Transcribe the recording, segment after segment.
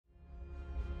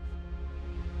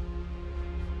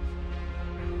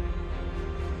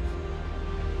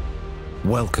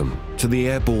Welcome to the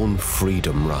Airborne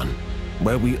Freedom Run,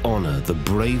 where we honor the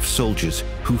brave soldiers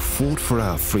who fought for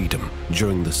our freedom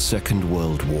during the Second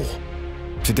World War.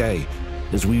 Today,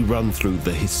 as we run through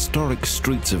the historic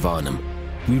streets of Arnhem,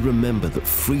 we remember that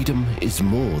freedom is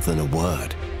more than a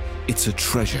word. It's a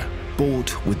treasure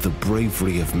bought with the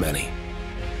bravery of many.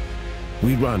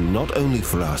 We run not only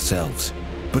for ourselves,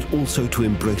 but also to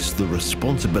embrace the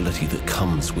responsibility that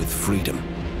comes with freedom.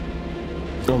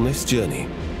 On this journey,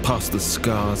 past the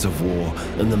scars of war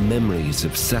and the memories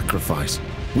of sacrifice,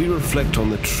 we reflect on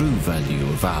the true value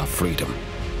of our freedom.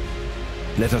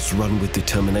 Let us run with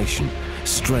determination,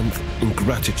 strength and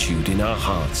gratitude in our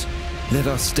hearts. Let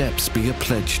our steps be a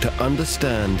pledge to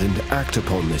understand and act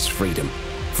upon this freedom,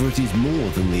 for it is more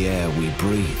than the air we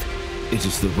breathe. It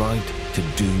is the right to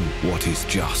do what is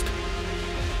just.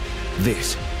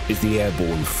 This is the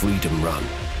Airborne Freedom Run,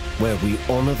 where we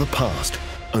honor the past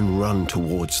and run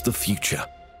towards the future.